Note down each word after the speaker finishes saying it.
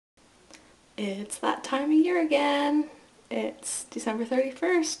It's that time of year again. It's December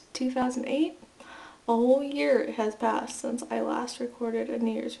 31st, 2008. A whole year has passed since I last recorded a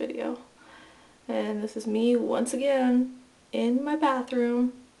New Year's video. And this is me once again in my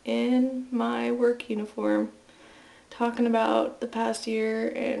bathroom, in my work uniform, talking about the past year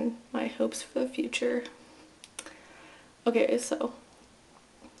and my hopes for the future. Okay, so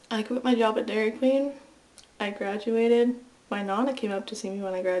I quit my job at Dairy Queen. I graduated. My Nana came up to see me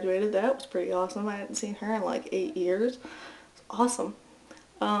when I graduated. That was pretty awesome. I hadn't seen her in like 8 years. It's awesome.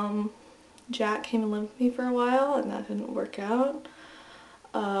 Jack came and lived with me for a while and that didn't work out.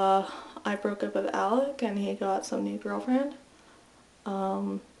 I broke up with Alec and he got some new girlfriend.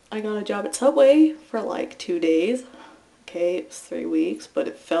 I got a job at Subway for like 2 days. Okay, it was 3 weeks, but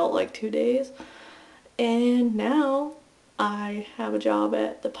it felt like 2 days. And now I have a job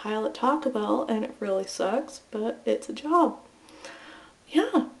at the Pilot Taco Bell and it really sucks, but it's a job.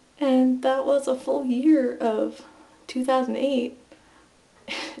 Yeah, and that was a full year of 2008.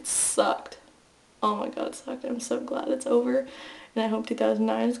 It sucked. Oh my god, it sucked. I'm so glad it's over and I hope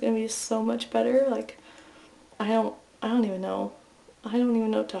 2009 is going to be so much better. Like, I don't even know. I don't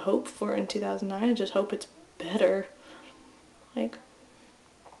even know what to hope for in 2009. I just hope it's better. Like,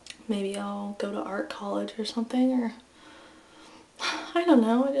 maybe I'll go to art college or something, or I don't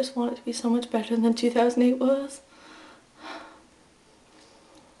know. I just want it to be so much better than 2008 was.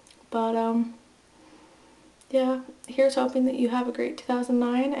 But, yeah, here's hoping that you have a great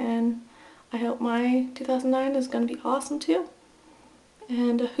 2009, and I hope my 2009 is going to be awesome too.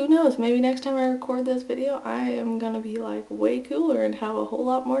 And who knows, maybe next time I record this video, I am going to be like way cooler and have a whole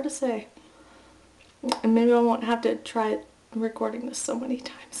lot more to say. And maybe I won't have to try recording this so many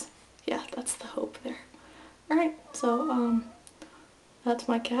times. Yeah, that's the hope there. Alright, so, that's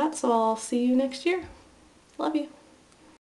my cat, so I'll see you next year. Love you.